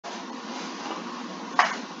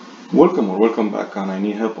Welcome or welcome back on I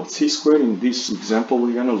Need Help at C Squared. In this example,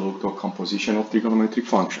 we're going to look to a composition of trigonometric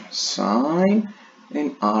functions, sine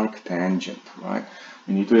and arctangent, right?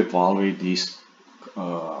 We need to evaluate this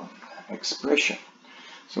expression.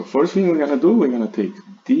 So first thing we're going to do, we're going to take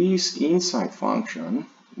this inside function,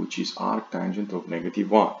 which is arctangent of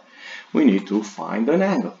 -1. We need to find an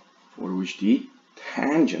angle for which the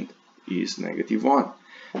tangent is -1.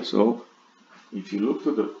 So if you look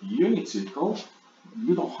to the unit circle,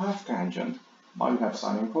 you don't have tangent, but you have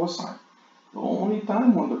sine and cosine. The only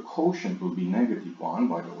time when the quotient will be -1,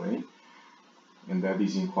 by the way, and that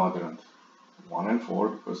is in quadrant 1 and 4,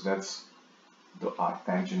 because that's the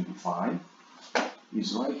arctangent defined,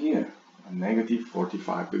 is right here, at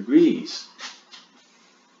 -45 degrees,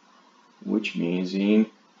 which means in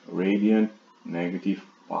radian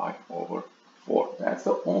 -pi/4. That's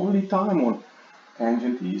the only time when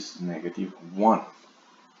tangent is -1.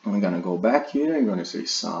 I'm going to go back here. I'm going to say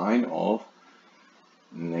sine of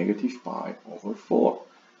 -pi/4.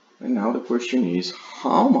 And now the question is,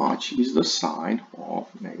 how much is the sine of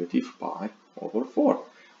 -pi/4?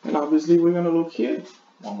 And obviously we're going to look here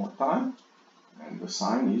one more time. And the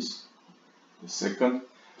sine is the second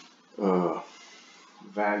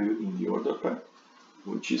value in the order pair,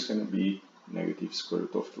 which is going to be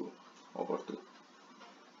 -2/2.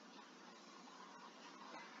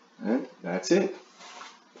 And that's it.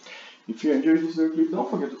 If you enjoyed this video, don't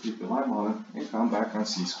forget to click the like button and come back and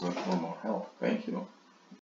C Squared for more help. Thank you.